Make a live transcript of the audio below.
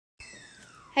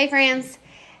Hey friends,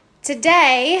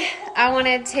 today I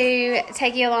wanted to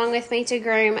take you along with me to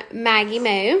groom Maggie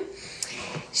Moo.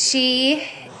 She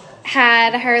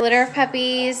had her litter of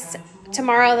puppies.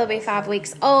 Tomorrow they'll be 5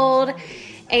 weeks old,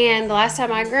 and the last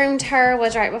time I groomed her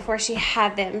was right before she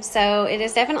had them. So it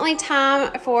is definitely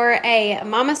time for a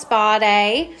mama spa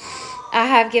day. I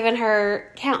have given her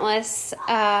countless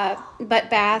butt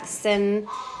baths and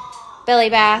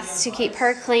belly baths to keep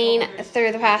her clean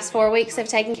through the past 4 weeks of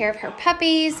taking care of her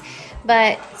puppies,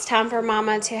 but it's time for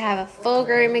mama to have a full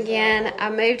groom again.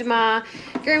 I moved my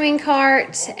grooming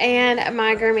cart and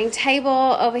my grooming table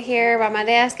over here by my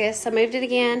desk. Yes, I moved it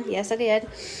again. Yes, I did.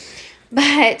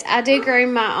 But I do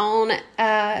groom my own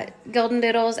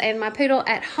Goldendoodles and my poodle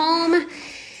at home,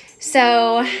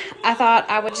 so I thought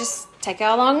I would just take you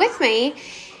along with me.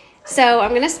 So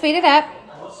I'm going to speed it up.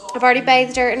 I've already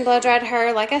bathed her and blow dried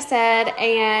her, like I said,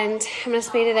 and I'm going to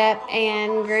speed it up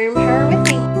and groom her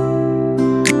with me.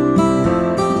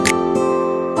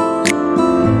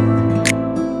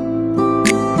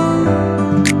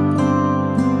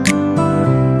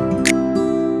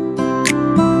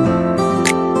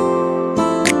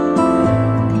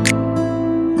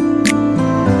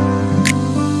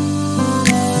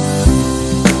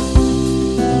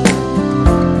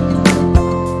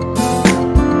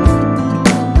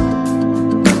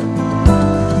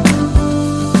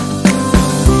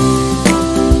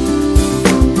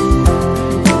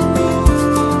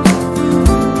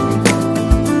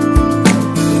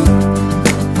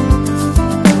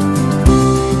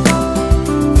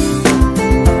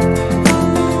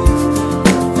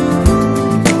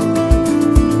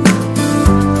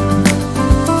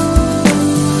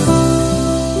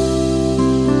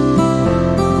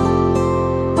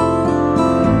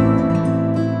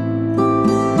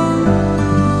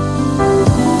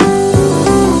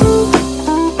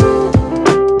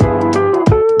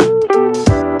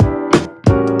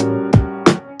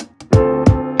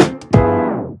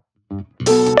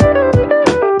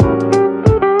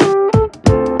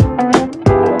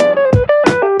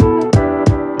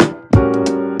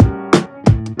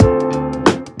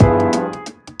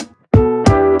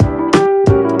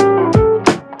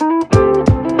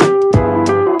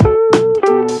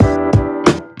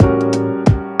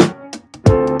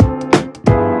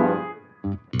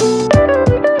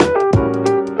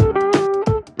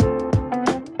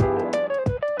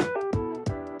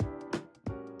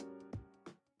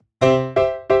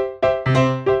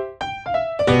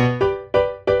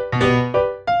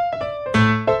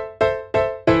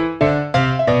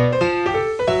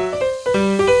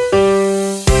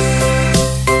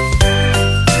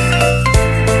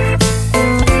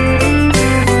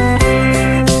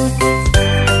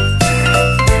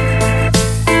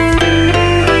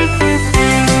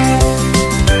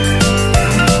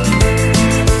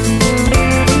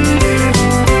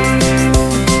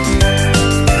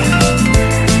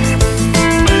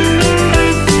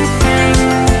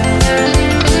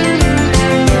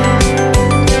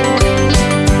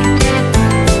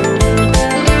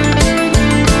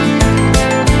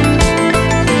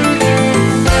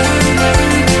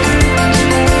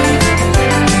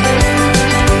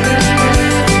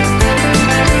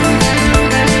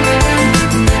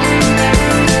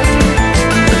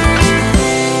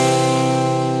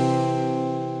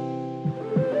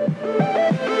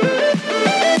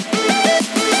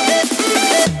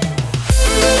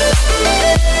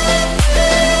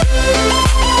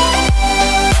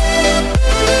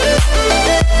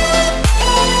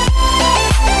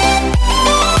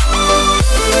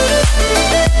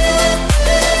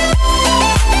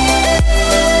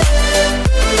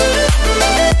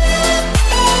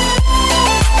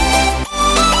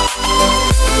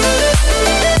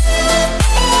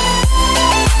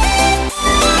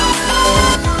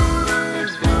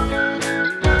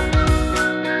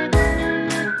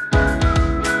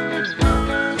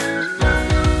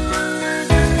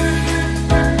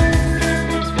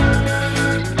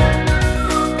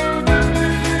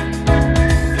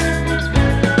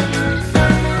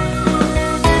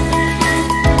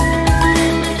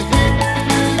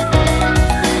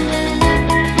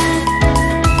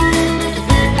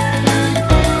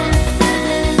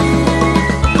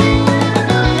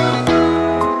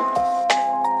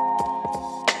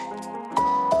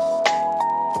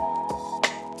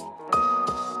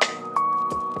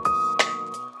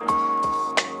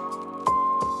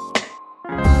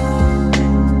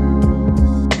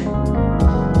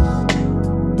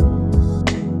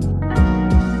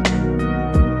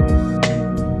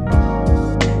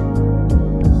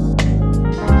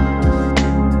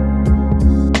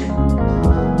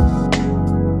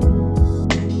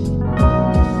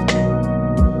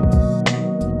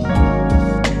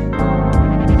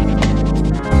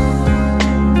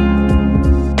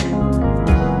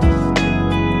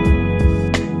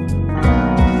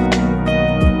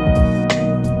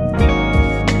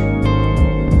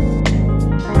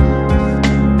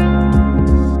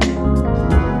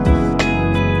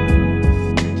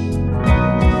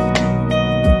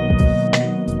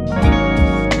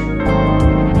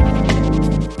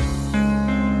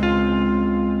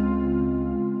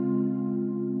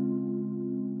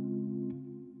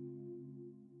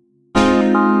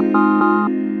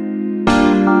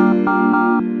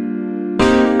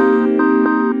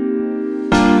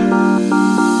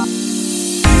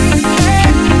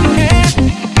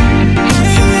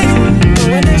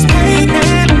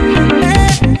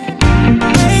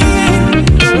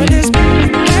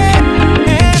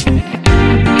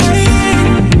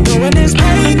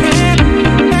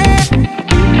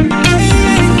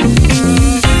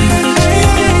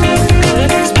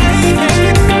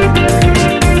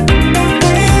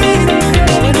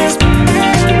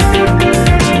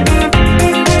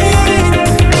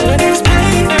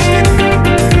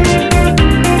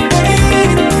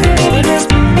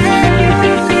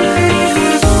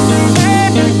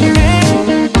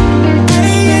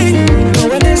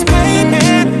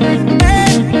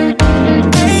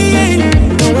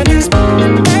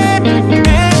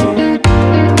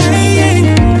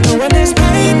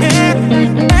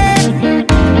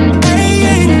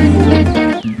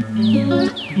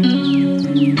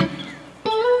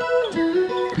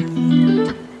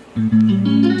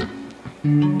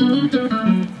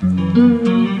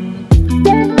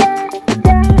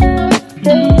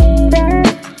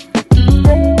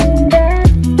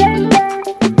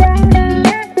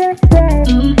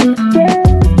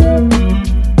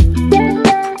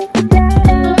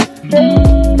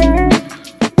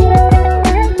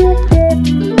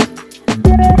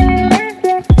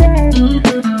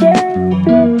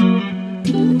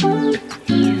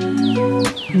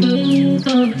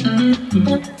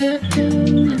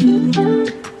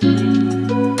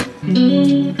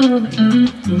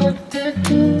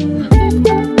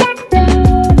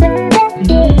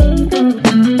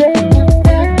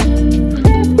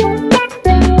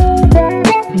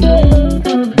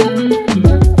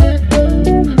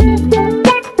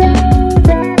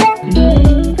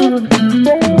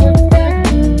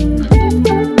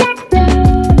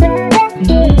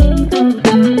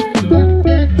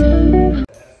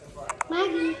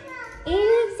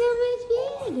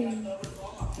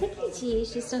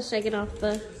 She's still shaking off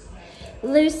the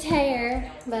loose hair,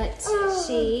 but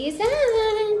she's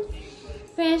done.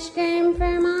 Fresh groom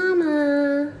for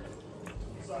mama.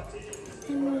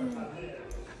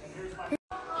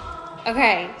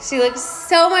 Okay, she looks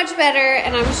so much better,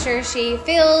 and I'm sure she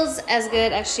feels as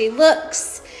good as she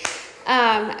looks.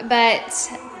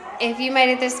 But if you made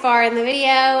it this far in the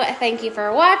video, thank you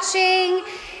for watching.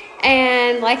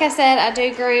 And like I said, I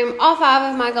do groom all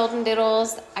 5 of my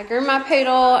Goldendoodles. I groom my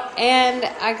poodle, and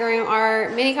I groom our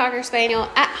mini Cocker Spaniel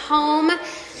at home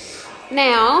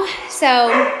now. So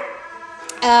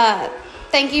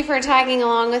thank you for tagging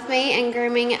along with me and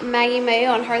grooming Maggie Moo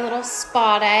on her little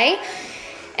spa day.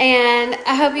 And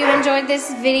I hope you enjoyed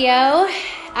this video.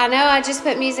 I know I just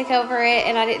put music over it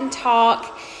and I didn't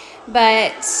talk,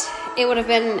 but it would have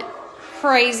been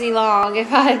crazy long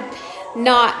if I had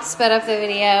not sped up the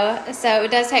video. So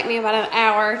it does take me about an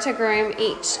hour to groom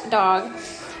each dog.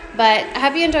 But I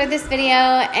hope you enjoyed this video,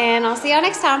 and I'll see y'all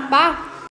next time. Bye.